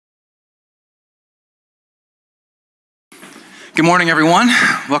Good morning, everyone.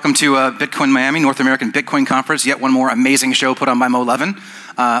 Welcome to Bitcoin Miami, North American Bitcoin Conference. Yet one more amazing show put on by Mo Levin.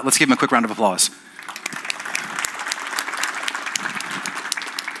 Let's give him a quick round of applause.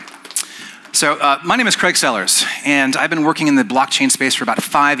 So my name is Craig Sellars, and I've been working in the blockchain space for about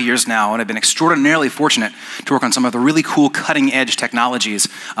 5 years now, and I've been extraordinarily fortunate to work on some of the really cool cutting-edge technologies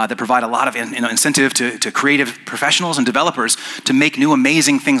that provide a lot of incentive to creative professionals and developers to make new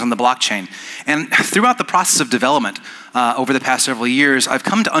amazing things on the blockchain. And throughout the process of development over the past several years, I've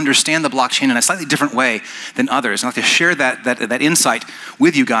come to understand the blockchain in a slightly different way than others. And I'd like to share that insight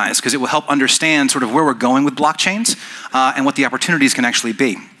with you guys, because it will help understand sort of where we're going with blockchains and what the opportunities can actually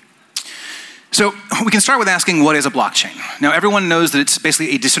be. So we can start with asking, what is a blockchain? Now, everyone knows that it's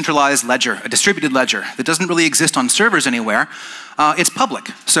basically a decentralized ledger, a distributed ledger that doesn't really exist on servers anywhere. It's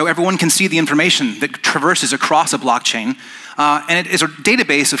public, so everyone can see the information that traverses across a blockchain, and it is a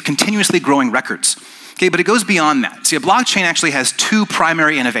database of continuously growing records. Okay, but it goes beyond that. See, a blockchain actually has two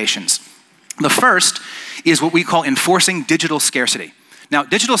primary innovations. The first is what we call enforcing digital scarcity. Now,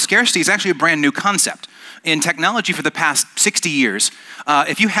 digital scarcity is actually a brand new concept. In technology for the past 60 years,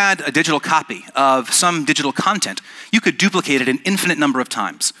 if you had a digital copy of some digital content, you could duplicate it an infinite number of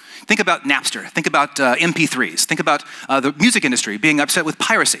times. Think about Napster, think about MP3s, think about the music industry being upset with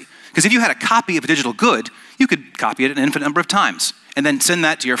piracy. Because if you had a copy of a digital good, you could copy it an infinite number of times and then send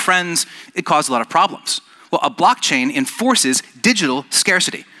that to your friends. It caused a lot of problems. Well, a blockchain enforces digital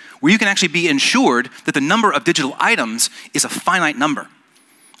scarcity, where you can actually be ensured that the number of digital items is a finite number.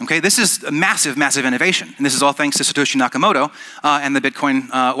 Okay, this is a massive, massive innovation, and this is all thanks to Satoshi Nakamoto and the Bitcoin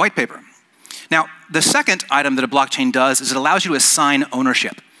white paper. Now, the second item that a blockchain does is it allows you to assign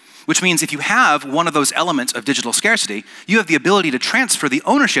ownership, which means if you have one of those elements of digital scarcity, you have the ability to transfer the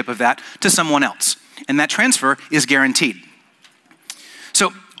ownership of that to someone else, and that transfer is guaranteed.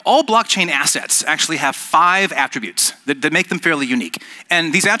 So all blockchain assets actually have 5 attributes that make them fairly unique,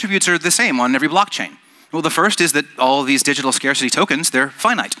 and these attributes are the same on every blockchain. Well, the first is that all of these digital scarcity tokens, they're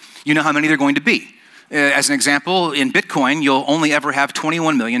finite. You know how many they're going to be. As an example, in Bitcoin, you'll only ever have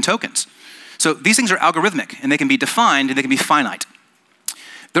 21 million tokens. So these things are algorithmic, and they can be defined, and they can be finite.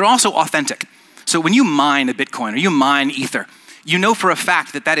 They're also authentic. So when you mine a Bitcoin or you mine Ether, you know for a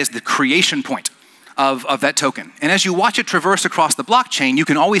fact that that is the creation point of that token. And as you watch it traverse across the blockchain, you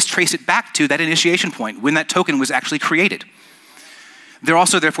can always trace it back to that initiation point when that token was actually created. They're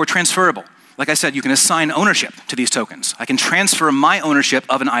also, therefore, transferable. Like I said, you can assign ownership to these tokens. I can transfer my ownership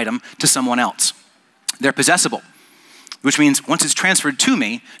of an item to someone else. They're possessible, which means once it's transferred to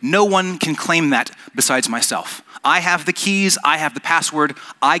me, no one can claim that besides myself. I have the keys, I have the password,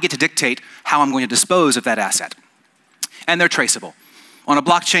 I get to dictate how I'm going to dispose of that asset. And they're traceable. On a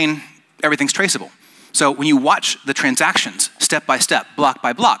blockchain, everything's traceable. So when you watch the transactions step by step, block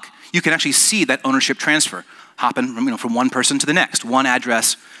by block, you can actually see that ownership transfer happen from one person to the next, one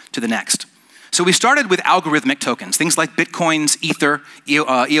address to the next. So we started with algorithmic tokens, things like Bitcoins, Ether,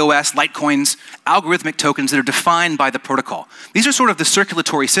 EOS, Litecoins, algorithmic tokens that are defined by the protocol. These are sort of the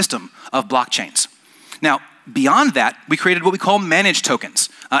circulatory system of blockchains. Now, beyond that, we created what we call managed tokens.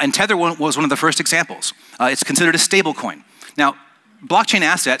 And Tether was one of the first examples. It's considered a stable coin. Now, blockchain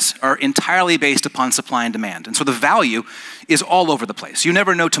assets are entirely based upon supply and demand. And so the value is all over the place. You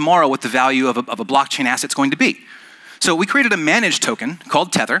never know tomorrow what the value of a blockchain asset is going to be. So we created a managed token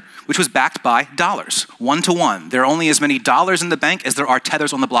called Tether, which was backed by dollars, 1 to 1. There are only as many dollars in the bank as there are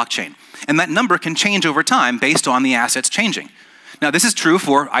tethers on the blockchain. And that number can change over time based on the assets changing. Now, this is true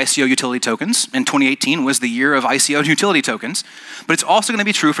for ICO utility tokens, and 2018 was the year of ICO utility tokens, but it's also going to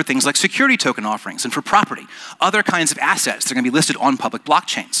be true for things like security token offerings and for property, other kinds of assets that are going to be listed on public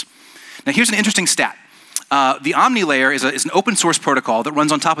blockchains. Now, here's an interesting stat. The Omni layer is an open source protocol that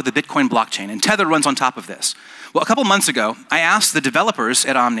runs on top of the Bitcoin blockchain, and Tether runs on top of this. Well, a couple months ago, I asked the developers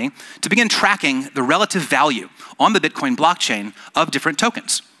at Omni to begin tracking the relative value on the Bitcoin blockchain of different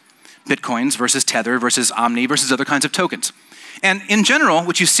tokens. Bitcoins versus Tether versus Omni versus other kinds of tokens. And in general,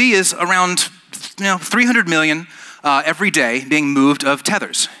 what you see is around 300 million every day being moved of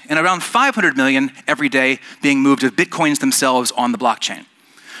Tethers, and around 500 million every day being moved of Bitcoins themselves on the blockchain.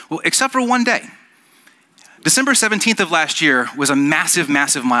 Well, except for one day. December 17th of last year was a massive,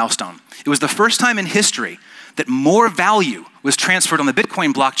 massive milestone. It was the first time in history that more value was transferred on the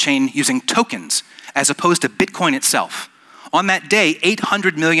Bitcoin blockchain using tokens as opposed to Bitcoin itself. On that day,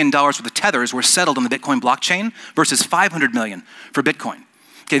 $800 million worth of tethers were settled on the Bitcoin blockchain versus 500 million for Bitcoin.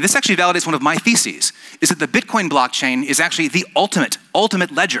 Okay, this actually validates one of my theses, is that the Bitcoin blockchain is actually the ultimate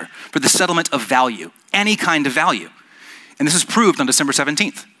ledger for the settlement of value, any kind of value. And this is proved on December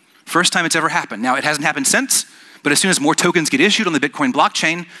 17th. First time it's ever happened. Now, it hasn't happened since, But as soon as more tokens get issued on the Bitcoin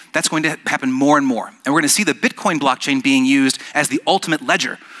blockchain, that's going to happen more and more. And we're going to see the Bitcoin blockchain being used as the ultimate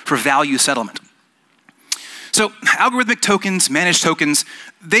ledger for value settlement. So algorithmic tokens, managed tokens,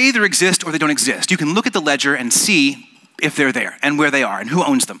 they either exist or they don't exist. You can look at the ledger and see if they're there and where they are and who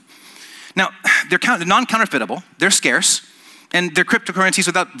owns them. Now, they're non-counterfeitable, they're scarce, and they're cryptocurrencies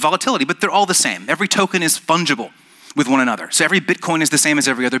without volatility, but they're all the same. Every token is fungible with one another. So every Bitcoin is the same as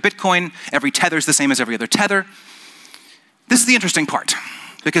every other Bitcoin, every Tether is the same as every other Tether. This is the interesting part,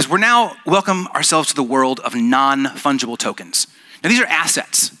 because we're now welcome ourselves to the world of non-fungible tokens. Now these are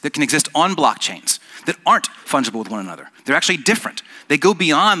assets that can exist on blockchains that aren't fungible with one another. They're actually different. They go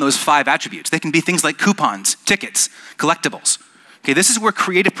beyond those 5 attributes. They can be things like coupons, tickets, collectibles. Okay, this is where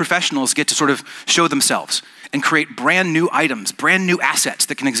creative professionals get to sort of show themselves and create brand new items, brand new assets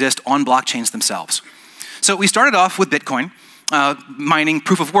that can exist on blockchains themselves. So we started off with Bitcoin, mining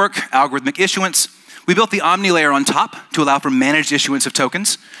proof of work, algorithmic issuance. We built the Omni layer on top to allow for managed issuance of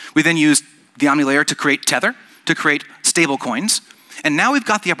tokens. We then used the Omni layer to create Tether, to create stable coins. And now we've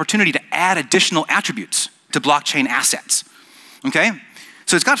got the opportunity to add additional attributes to blockchain assets. Okay?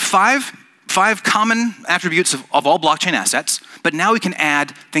 So it's got five common attributes of all blockchain assets, but now we can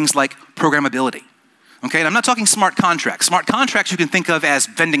add things like programmability. Okay, and I'm not talking smart contracts. Smart contracts you can think of as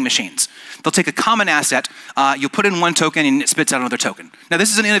vending machines. They'll take a common asset, you'll put in one token and it spits out another token. Now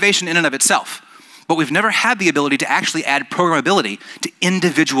this is an innovation in and of itself, but we've never had the ability to actually add programmability to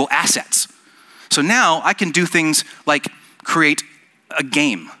individual assets. So now I can do things like create a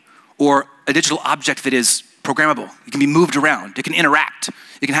game or a digital object that is programmable. It can be moved around, it can interact,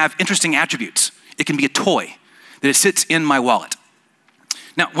 it can have interesting attributes, it can be a toy that it sits in my wallet.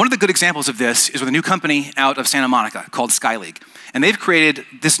 Now, one of the good examples of this is with a new company out of Santa Monica called SkyLeague. And they've created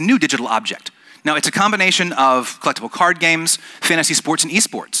this new digital object. Now, it's a combination of collectible card games, fantasy sports, and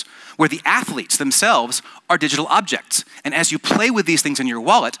esports, where the athletes themselves are digital objects. And as you play with these things in your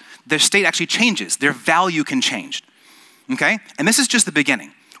wallet, their state actually changes. Their value can change. Okay? And this is just the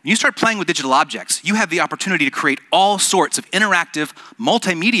beginning. When you start playing with digital objects, you have the opportunity to create all sorts of interactive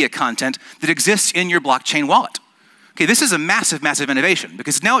multimedia content that exists in your blockchain wallet. Okay, this is a massive, massive innovation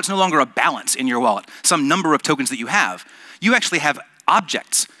because now it's no longer a balance in your wallet, some number of tokens that you have. You actually have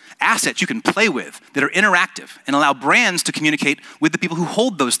objects, assets you can play with that are interactive and allow brands to communicate with the people who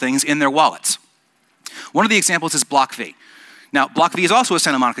hold those things in their wallets. One of the examples is BlockV. Now, BlockV is also a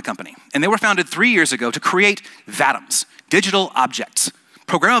Santa Monica company, and they were founded 3 years ago to create VATOMs, digital objects,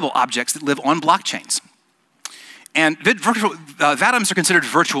 programmable objects that live on blockchains. And VATOMs are considered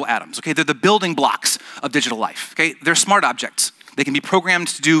virtual atoms, okay? They're the building blocks of digital life, okay? They're smart objects. They can be programmed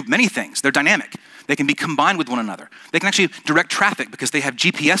to do many things. They're dynamic. They can be combined with one another. They can actually direct traffic because they have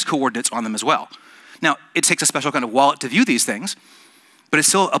GPS coordinates on them as well. Now, it takes a special kind of wallet to view these things, but it's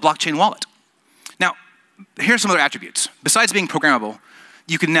still a blockchain wallet. Now, here's some other attributes. Besides being programmable,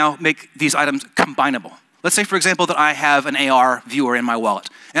 you can now make these items combinable. Let's say, for example, that I have an AR viewer in my wallet,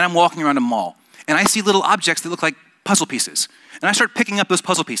 and I'm walking around a mall, and I see little objects that look like puzzle pieces. And I start picking up those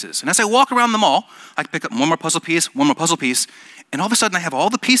puzzle pieces. And as I walk around the mall, I pick up one more puzzle piece, and all of a sudden I have all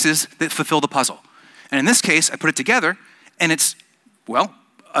the pieces that fulfill the puzzle. And in this case, I put it together, and it's, well,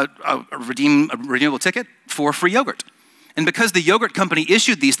 a redeemable ticket for free yogurt. And because the yogurt company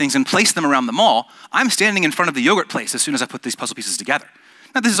issued these things and placed them around the mall, I'm standing in front of the yogurt place as soon as I put these puzzle pieces together.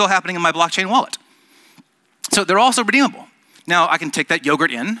 Now, this is all happening in my blockchain wallet. So they're also redeemable. Now, I can take that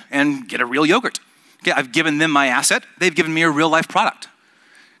yogurt in and get a real yogurt. Okay, I've given them my asset. They've given me a real-life product.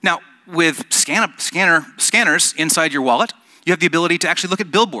 Now, with scanners inside your wallet, you have the ability to actually look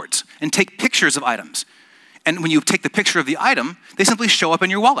at billboards and take pictures of items. And when you take the picture of the item, they simply show up in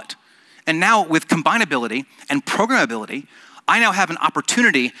your wallet. And now, with combinability and programmability, I now have an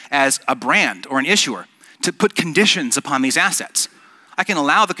opportunity as a brand or an issuer to put conditions upon these assets. I can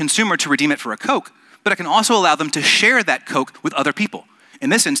allow the consumer to redeem it for a Coke, but I can also allow them to share that Coke with other people. In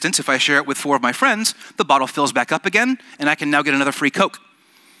this instance, if I share it with 4 of my friends, the bottle fills back up again, and I can now get another free Coke.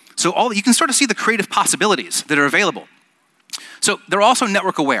 So you can sort of see the creative possibilities that are available. So they're also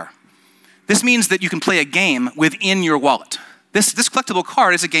network aware. This means that you can play a game within your wallet. This collectible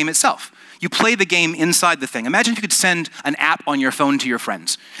card is a game itself. You play the game inside the thing. Imagine if you could send an app on your phone to your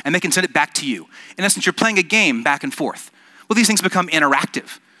friends, and they can send it back to you. In essence, you're playing a game back and forth. Well, these things become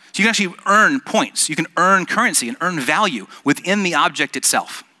interactive. So you can actually earn points, you can earn currency and earn value within the object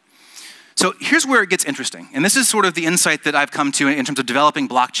itself. So here's where it gets interesting, and this is sort of the insight that I've come to in terms of developing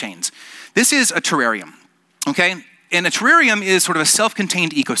blockchains. This is a terrarium, okay? And a terrarium is sort of a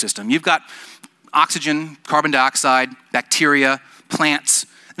self-contained ecosystem. You've got oxygen, carbon dioxide, bacteria, plants,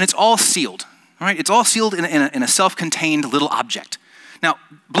 and it's all sealed, all right? It's all sealed in a self-contained little object. Now,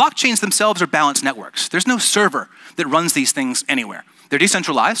 blockchains themselves are balanced networks. There's no server that runs these things anywhere. They're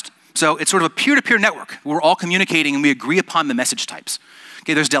decentralized, so it's sort of a peer-to-peer network. We're all communicating and we agree upon the message types.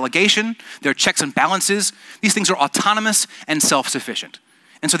 Okay, there's delegation, there are checks and balances. These things are autonomous and self-sufficient.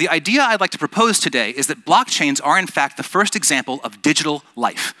 And so the idea I'd like to propose today is that blockchains are in fact the first example of digital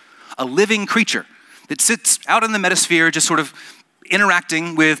life, a living creature that sits out in the metasphere just sort of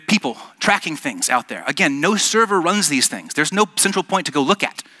interacting with people, tracking things out there. Again, no server runs these things. There's no central point to go look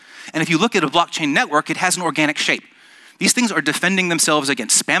at. And if you look at a blockchain network, it has an organic shape. These things are defending themselves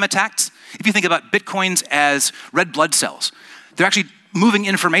against spam attacks. If you think about bitcoins as red blood cells, they're actually moving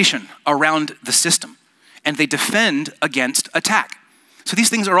information around the system, and they defend against attack. So these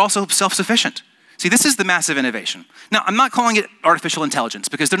things are also self-sufficient. See, this is the massive innovation. Now, I'm not calling it artificial intelligence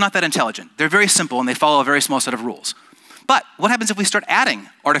because they're not that intelligent. They're very simple and they follow a very small set of rules. But what happens if we start adding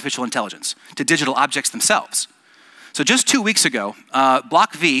artificial intelligence to digital objects themselves? So just 2 weeks ago,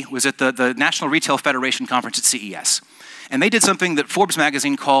 Block V was at the National Retail Federation conference at CES. And they did something that Forbes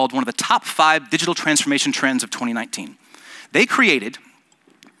magazine called one of the top 5 digital transformation trends of 2019. They created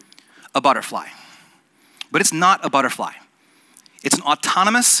a butterfly. But it's not a butterfly. It's an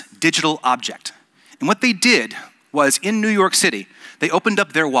autonomous digital object. And what they did was, in New York City, they opened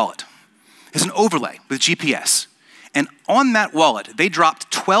up their wallet. It's an overlay with GPS. And on that wallet, they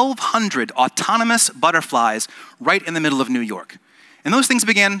dropped 1,200 autonomous butterflies right in the middle of New York. And those things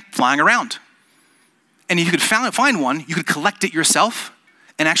began flying around. And if you could find one, you could collect it yourself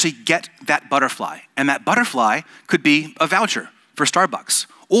and actually get that butterfly. And that butterfly could be a voucher for Starbucks,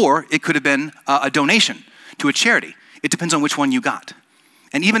 or it could have been a donation to a charity. It depends on which one you got.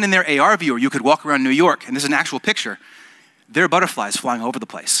 And even in their AR viewer, you could walk around New York, and this is an actual picture. There are butterflies flying over the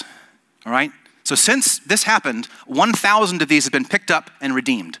place, all right? So since this happened, 1,000 of these have been picked up and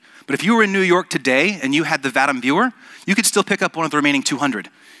redeemed. But if you were in New York today and you had the Vadim viewer, you could still pick up one of the remaining 200,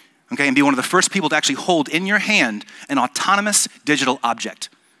 okay, and be one of the first people to actually hold in your hand an autonomous digital object.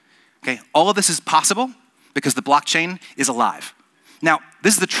 Okay, all of this is possible because the blockchain is alive. Now,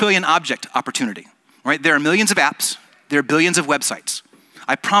 this is the trillion object opportunity, right? There are millions of apps, there are billions of websites.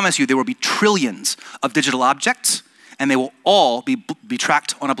 I promise you there will be trillions of digital objects, and they will all be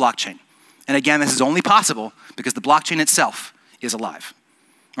tracked on a blockchain. And again, this is only possible because the blockchain itself is alive.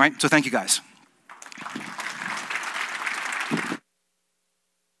 All right, so thank you guys.